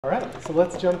All right, so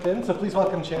let's jump in. So please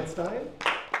welcome Chance Stine.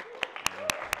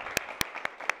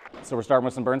 So we're starting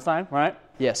with some Bernstein, right?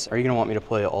 Yes. Are you going to want me to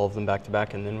play all of them back to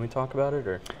back and then we talk about it,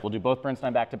 or? We'll do both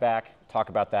Bernstein back to back, talk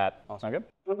about that. Awesome. Sound good?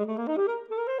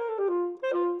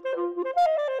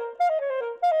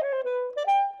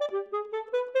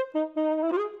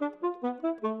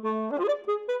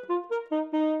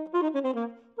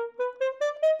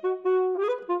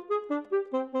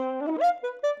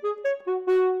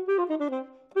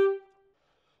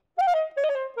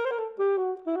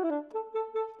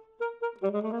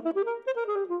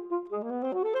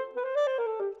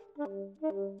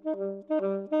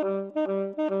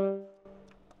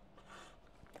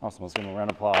 Awesome, let's give him a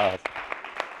round of applause.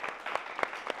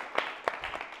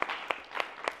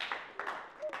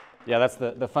 Yeah, that's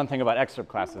the fun thing about excerpt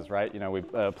classes, right? You know, we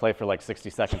play for like 60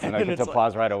 seconds and then get to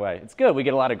applause right away. It's good, we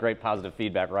get a lot of great positive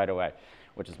feedback right away,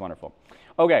 which is wonderful.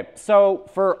 Okay, so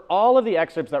for all of the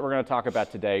excerpts that we're going to talk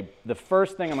about today, the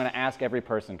first thing I'm going to ask every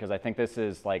person, because I think this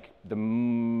is like the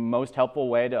most helpful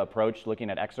way to approach looking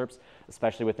at excerpts,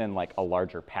 especially within like a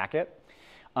larger packet,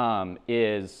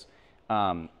 is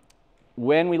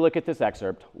when we look at this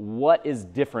excerpt, what is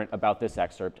different about this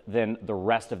excerpt than the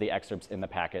rest of the excerpts in the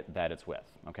packet that it's with,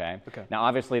 okay? Now,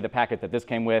 obviously, the packet that this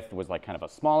came with was like kind of a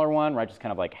smaller one, right? Just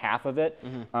kind of like half of it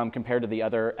compared to the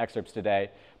other excerpts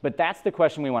today. But that's the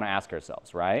question we want to ask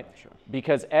ourselves, right? Sure.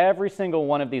 Because every single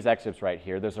one of these excerpts right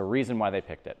here, there's a reason why they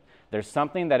picked it. There's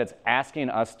something that it's asking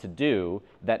us to do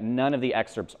that none of the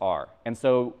excerpts are. And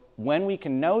so when we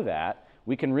can know that,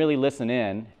 we can really listen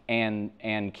in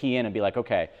and key in and be like,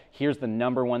 okay, here's the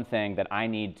 #1 thing that I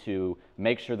need to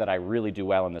make sure that I really do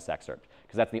well in this excerpt,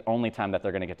 because that's the only time that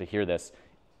they're going to get to hear this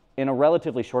in a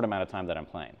relatively short amount of time that I'm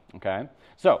playing, okay?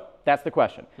 So that's the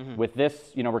question. With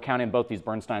this, you know, we're counting both these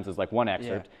Bernsteins as like one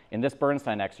excerpt. Yeah. In this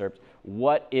Bernstein excerpt,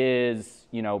 what is,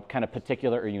 you know, kind of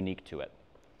particular or unique to it?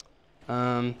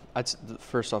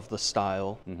 First off, the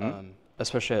style.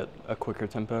 Especially at a quicker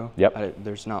tempo. Yep.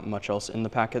 There's not much else in the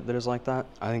packet that is like that.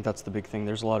 I think that's the big thing.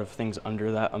 There's a lot of things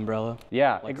under that umbrella.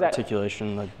 Yeah, like exactly.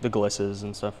 Articulation, like the glisses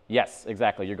and stuff. Yes,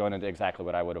 exactly. You're going into exactly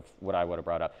what I would have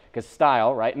brought up. Because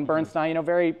style, right? And Bernstein, you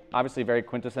know, obviously very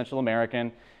quintessential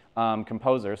American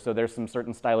composer. So there's some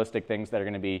certain stylistic things that are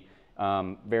going to be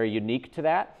very unique to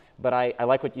that. But I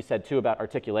like what you said too about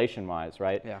articulation-wise,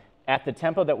 right? Yeah. At the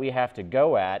tempo that we have to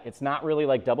go at, it's not really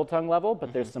like double tongue level,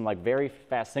 but there's some like very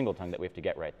fast single tongue that we have to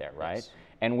get right there, right? Yes.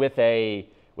 And with a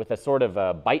sort of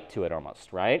a bite to it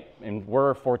almost, right? And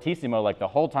we're fortissimo like the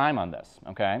whole time on this,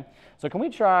 okay? So can we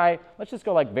try, let's just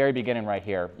go like very beginning right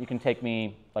here. You can take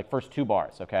me like first 2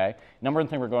 bars, okay? #1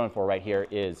 thing we're going for right here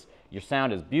is your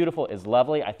sound is beautiful, is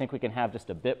lovely. I think we can have just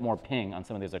a bit more ping on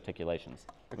some of these articulations.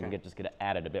 Okay. We can just get it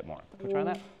added a bit more. Can we try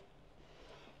that?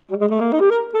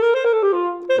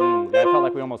 Yeah, I felt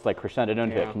like we almost like crescendoed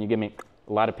into it. Can you give me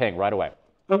a lot of ping right away?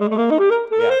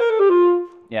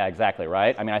 Yeah, exactly,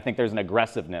 right? I mean, I think there's an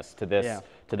aggressiveness to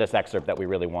this excerpt that we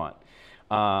really want.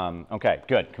 Okay,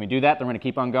 good. Can we do that? Then we're going to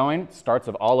keep on going. Starts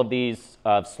of all of these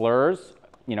slurs.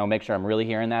 You know, make sure I'm really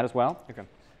hearing that as well. Okay.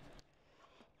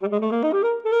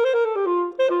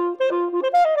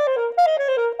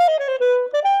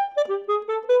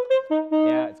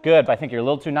 Yeah, it's good, but I think you're a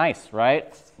little too nice,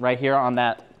 right? Right here on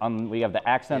that, we have the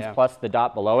accents plus the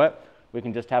dot below it. We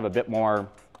can just have a bit more,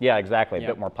 yeah, exactly, a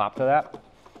bit more pop to that.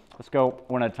 Let's go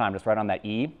one at a time, just right on that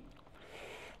E.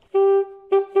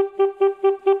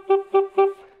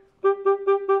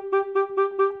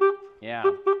 Yeah,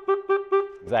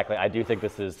 exactly. I do think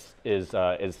this is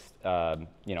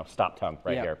you know, stop tongue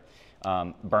right here.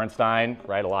 Bernstein,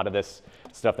 right? A lot of this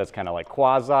stuff that's kind of like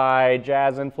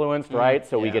quasi-jazz influenced, right?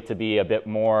 So we get to be a bit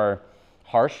more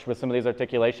harsh with some of these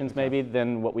articulations maybe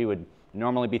than what we would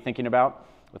normally be thinking about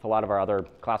with a lot of our other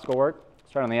classical work.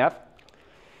 Start on the F.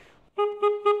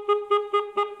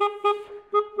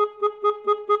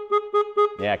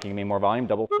 Yeah, can you give me more volume?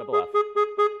 Double F.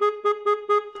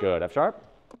 Good. F sharp.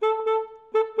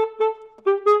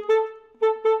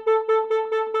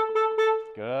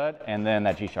 Good. And then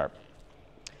that G sharp.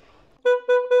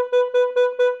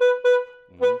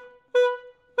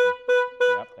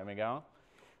 Yep, there we go.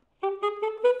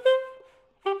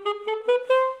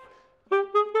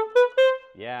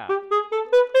 Yeah.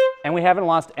 And we haven't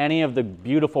lost any of the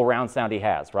beautiful round sound he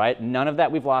has, right? None of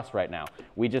that we've lost right now.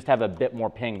 We just have a bit more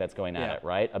ping that's going at it,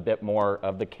 right? A bit more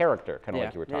of the character, kind of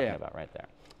like you were talking about right there.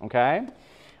 Okay?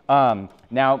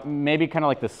 Now, maybe kind of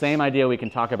like the same idea we can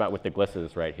talk about with the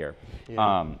glisses right here.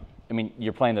 I mean,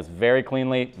 you're playing this very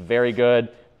cleanly, very good.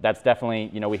 That's definitely,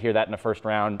 you know, we hear that in the first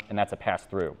round, and that's a pass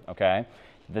through, okay?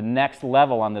 The next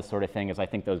level on this sort of thing is I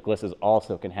think those glisses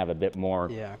also can have a bit more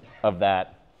of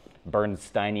that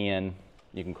Bernsteinian,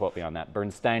 you can quote me on that,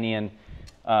 Bernsteinian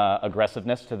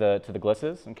aggressiveness to the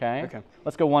glisses, okay? Okay.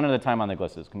 Let's go one at a time on the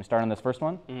glisses. Can we start on this first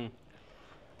one?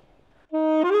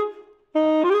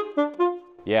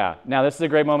 Yeah, now this is a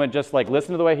great moment, just like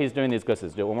listen to the way he's doing these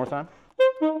glisses. Do it one more time.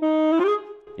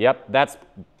 Yep, that's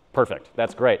perfect,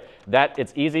 that's great.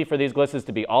 It's easy for these glisses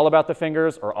to be all about the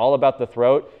fingers or all about the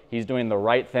throat. He's doing the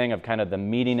right thing of kind of the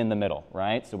meeting in the middle,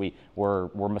 right? So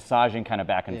we're massaging kind of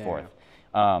back and forth.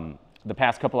 The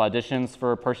past couple auditions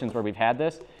for Persians where we've had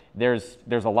this, there's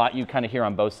a lot you kind of hear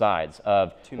on both sides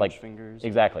of too like, much fingers.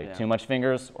 Exactly, Yeah. too much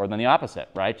fingers, or then the opposite,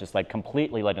 right? Just like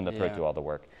completely letting the throat do all the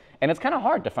work. And it's kind of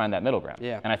hard to find that middle ground.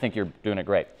 Yeah. And I think you're doing it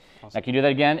great. Awesome. Now can you do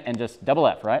that again and just double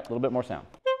F, right? A little bit more sound.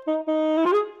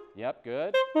 Yep,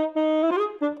 good.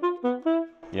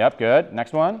 Yep, good.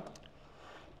 Next one.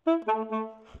 Yeah.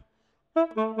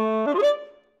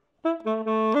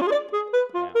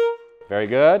 Very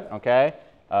good, okay.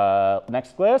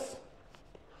 Next gliss.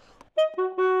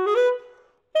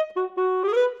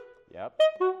 Yep.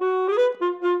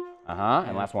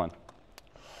 And last one.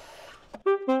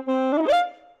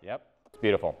 Yep, it's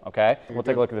beautiful, okay? We'll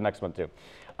take a look at the next one too.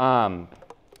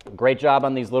 Great job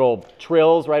on these little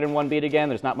trills right in one beat again.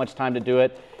 There's not much time to do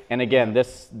it. And again,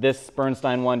 this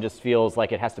Bernstein one just feels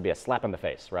like it has to be a slap in the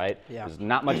face, right? Yeah. There's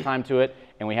not much time to it,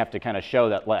 and we have to kind of show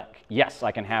that, like, yes,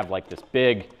 I can have like this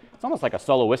big, it's almost like a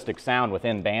soloistic sound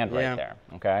within band right there,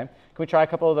 okay? Can we try a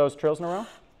couple of those trills in a row?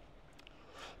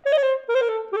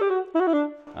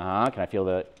 Can I feel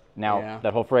the, now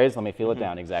that whole phrase, let me feel it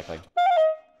down, exactly.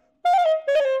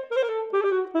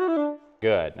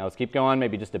 Good, now let's keep going,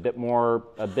 maybe just a bit more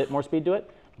speed to it.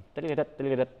 Very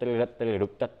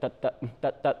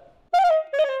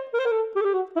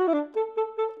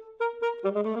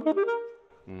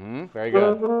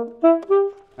good.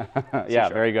 Yeah,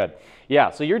 very good.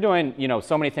 Yeah, so you're doing,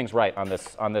 so many things right on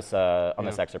this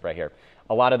excerpt right here.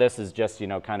 A lot of this is just,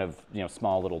 kind of,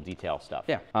 small little detail stuff.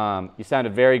 Yeah. You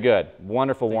sounded very good.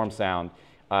 Wonderful, warm sound.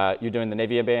 You're doing the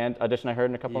Navy Band audition I heard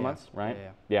in a couple of months, right?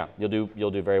 Yeah. Yeah,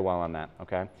 you'll do very well on that.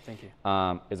 Okay. Thank you.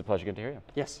 It's a pleasure. Good to hear you.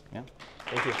 Yes. Yeah.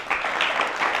 Thank you.